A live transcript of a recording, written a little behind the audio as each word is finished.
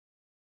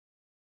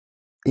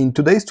In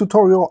today's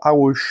tutorial, I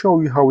will show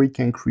you how we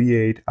can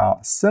create a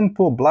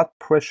simple blood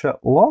pressure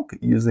log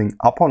using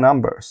Apple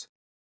numbers.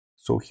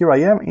 So here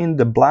I am in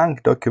the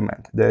blank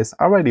document. There's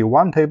already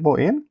one table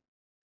in,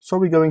 so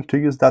we're going to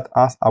use that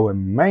as our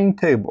main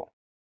table.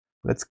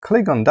 Let's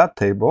click on that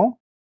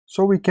table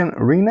so we can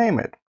rename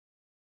it.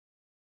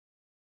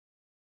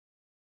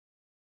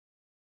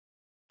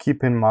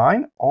 Keep in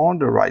mind, on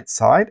the right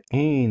side,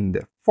 in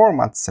the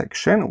format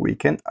section, we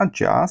can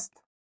adjust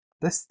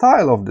the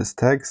style of this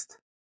text.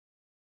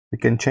 We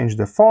can change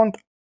the font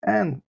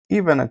and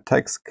even a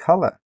text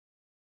color.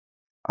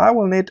 I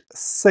will need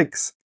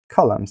 6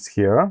 columns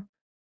here.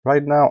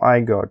 Right now I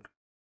got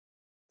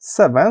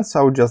 7, so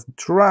I'll just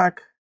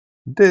drag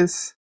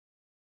this,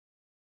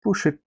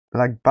 push it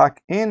like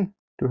back in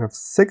to have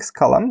 6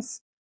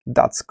 columns.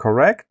 That's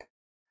correct.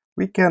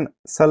 We can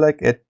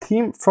select a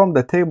theme from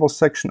the table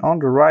section on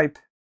the right,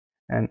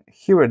 and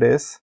here it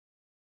is.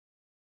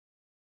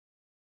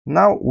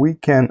 Now we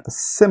can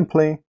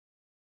simply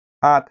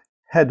add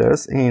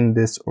headers in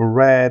this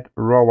red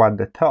row at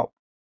the top.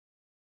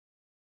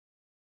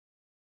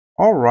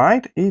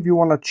 Alright, if you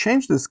want to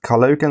change this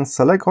color, you can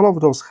select all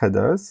of those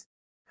headers,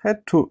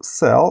 head to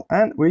cell,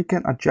 and we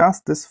can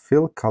adjust this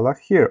fill color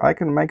here. I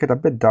can make it a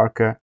bit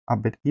darker, a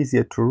bit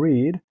easier to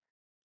read.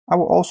 I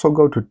will also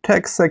go to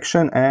text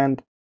section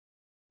and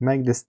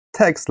make this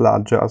text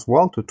larger as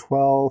well to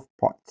 12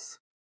 points.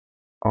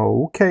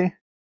 Okay,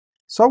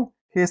 so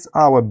here's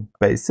our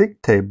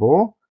basic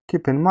table.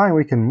 Keep in mind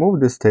we can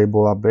move this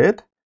table a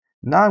bit.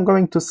 Now I'm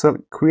going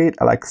to create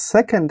a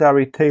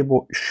secondary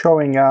table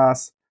showing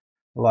us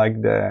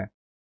the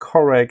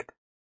correct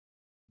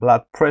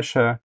blood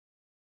pressure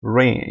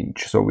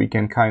range, so we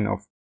can kind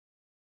of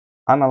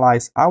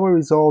analyze our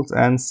results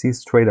and see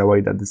straight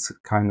away that it's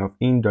kind of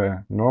in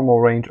the normal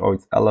range or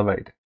it's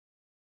elevated.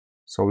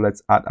 So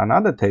let's add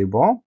another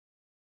table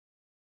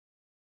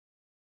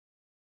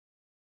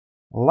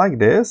like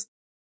this.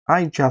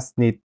 I just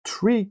need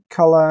 3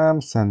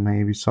 columns and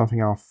maybe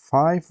something of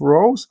 5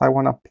 rows. I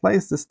want to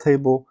place this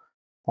table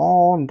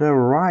on the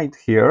right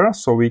here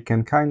so we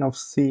can kind of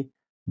see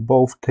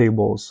both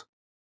tables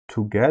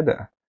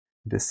together.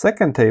 The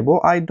second table,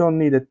 I don't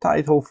need a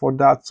title for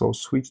that, so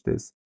switch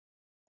this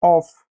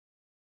off.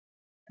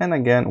 And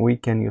again, we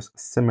can use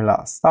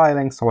similar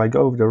styling. So I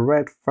go with the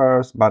red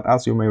first, but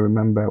as you may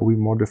remember, we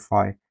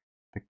modify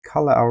the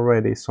color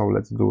already. So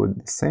let's do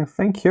the same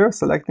thing here,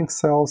 selecting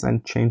cells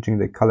and changing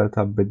the color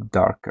to a bit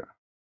darker.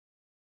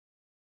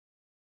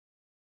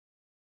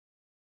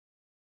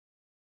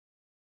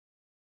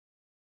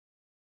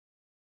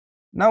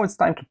 Now it's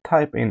time to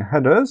type in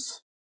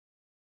headers.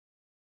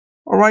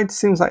 Alright,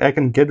 seems like I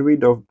can get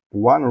rid of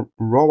one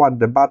row at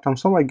the bottom.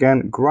 So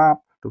again, grab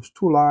those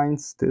 2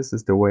 lines. This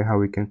is the way how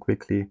we can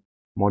quickly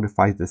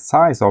modify the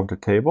size of the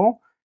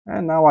table.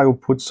 And now I will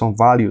put some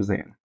values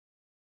in.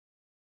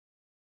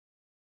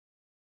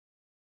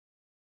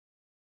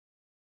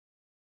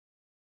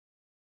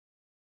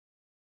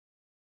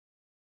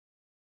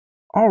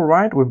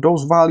 Alright, with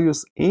those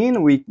values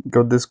in, we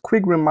got this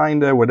quick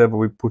reminder whenever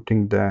we're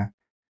putting the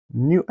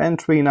new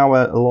entry in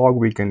our log,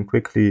 we can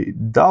quickly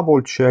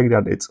double check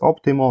that it's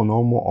optimal,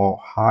 normal, or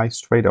high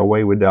straight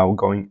away without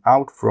going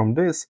out from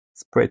this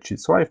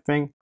spreadsheet. So I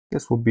think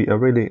this would be a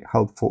really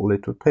helpful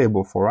little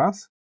table for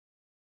us.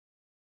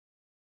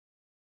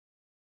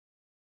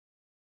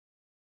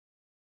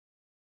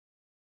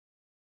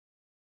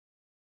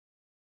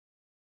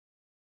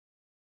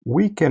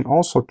 We can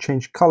also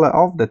change color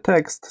of the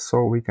text,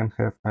 so we can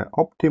have an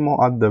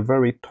optimal at the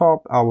very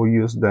top. I will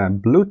use the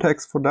blue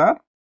text for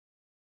that.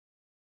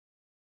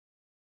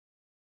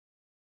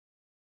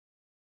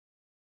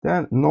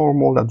 Then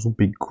normal, that would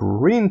be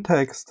green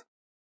text.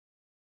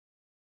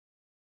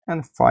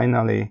 And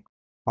finally,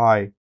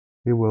 high,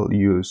 we will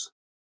use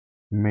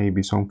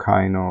maybe some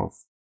kind of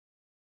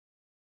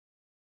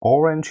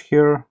orange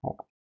here.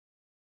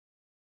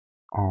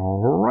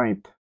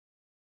 Alright.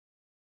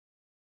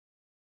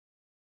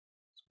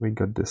 We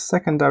got the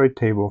secondary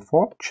table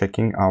for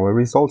checking our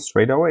results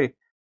straight away.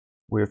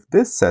 With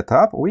this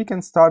setup, we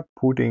can start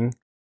putting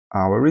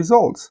our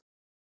results.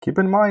 Keep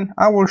in mind,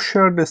 I will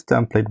share this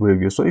template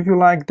with you. So if you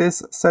like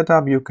this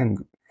setup, you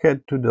can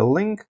head to the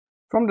link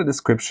from the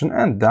description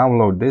and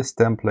download this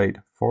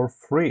template for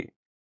free.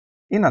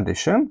 In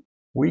addition,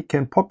 we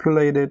can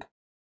populate it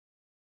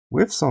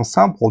with some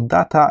sample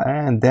data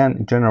and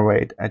then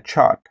generate a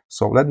chart.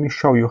 So let me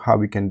show you how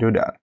we can do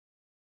that.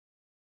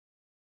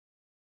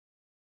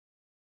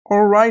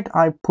 Alright,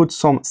 I put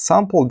some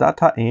sample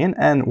data in,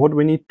 and what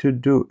we need to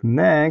do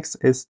next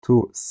is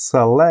to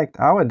select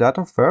our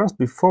data first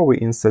before we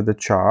insert the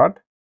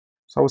chart.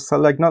 So I will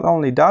select not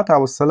only data, I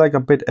will select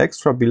a bit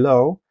extra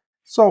below.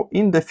 So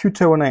in the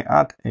future, when I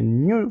add a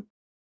new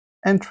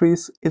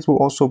entries, it will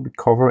also be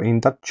covered in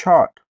that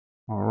chart.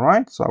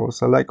 Alright, so I will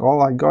select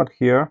all I got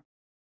here.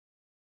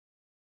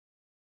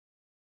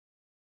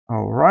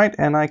 Alright,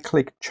 and I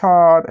click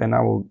chart and I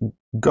will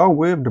go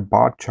with the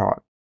bar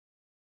chart.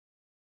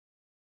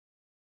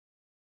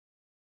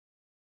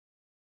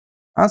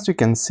 As you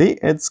can see,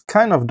 it's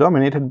kind of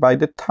dominated by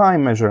the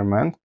time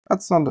measurement.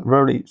 That's not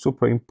very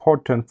super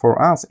important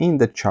for us in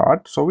the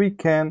chart, so we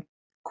can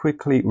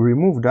quickly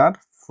remove that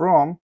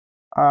from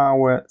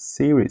our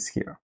series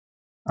here.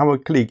 I will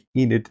click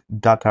Edit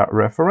Data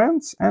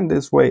Reference, and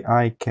this way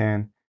I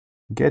can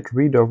get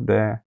rid of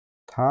the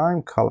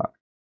time color.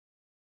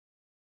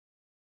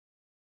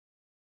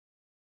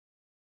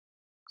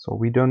 So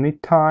we don't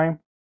need time,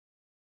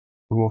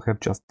 we will have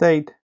just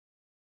date,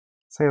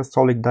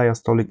 systolic,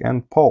 diastolic,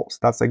 and pulse.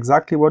 That's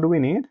exactly what we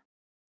need.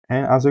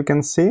 And as you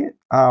can see,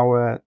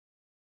 our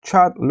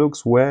chart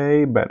looks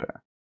way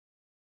better.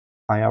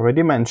 I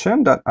already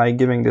mentioned that I'm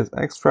giving this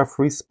extra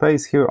free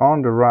space here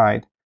on the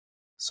right,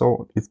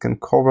 so it can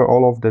cover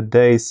all of the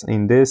days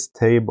in this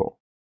table.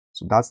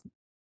 So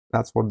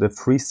that's what the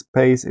free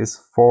space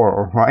is for,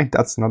 alright?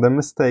 That's not a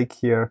mistake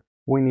here.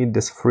 We need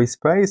this free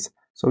space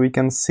so we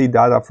can see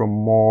data from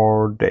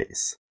more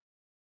days.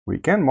 We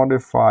can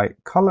modify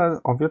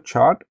color of your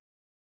chart.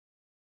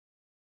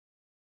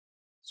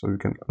 So you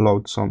can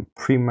load some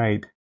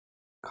pre-made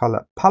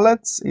color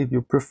palettes if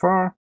you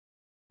prefer.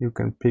 You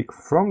can pick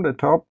from the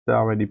top, they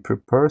already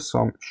prepare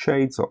some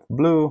shades of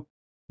blue,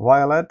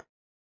 violet,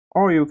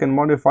 or you can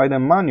modify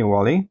them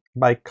manually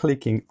by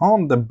clicking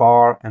on the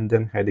bar and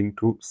then heading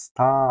to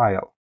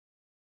Style.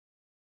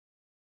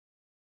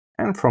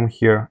 And from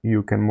here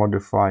you can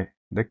modify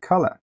the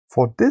color.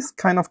 For this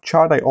kind of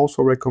chart I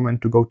also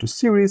recommend to go to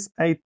Series,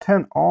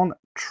 turn on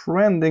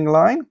Trending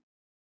Line.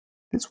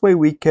 This way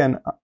we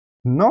can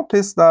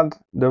notice that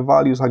the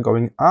values are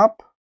going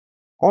up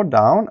or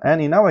down,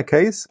 and in our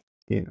case,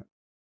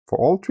 for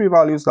all three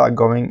values that are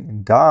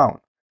going down.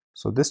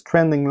 So this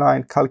trending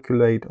line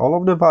calculates all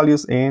of the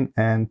values in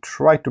and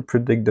try to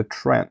predict the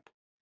trend.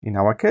 In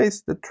our case,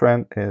 the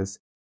trend is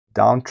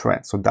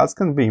downtrend. So that's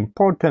going to be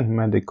important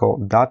medical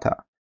data.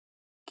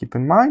 Keep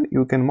in mind,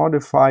 you can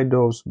modify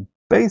those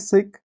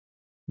basic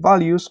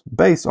values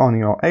based on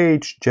your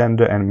age,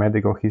 gender, and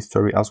medical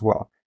history as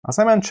well. As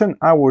I mentioned,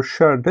 I will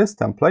share this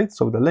template,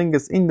 so the link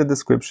is in the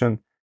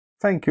description.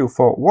 Thank you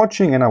for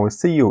watching, and I will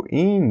see you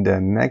in the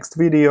next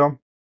video.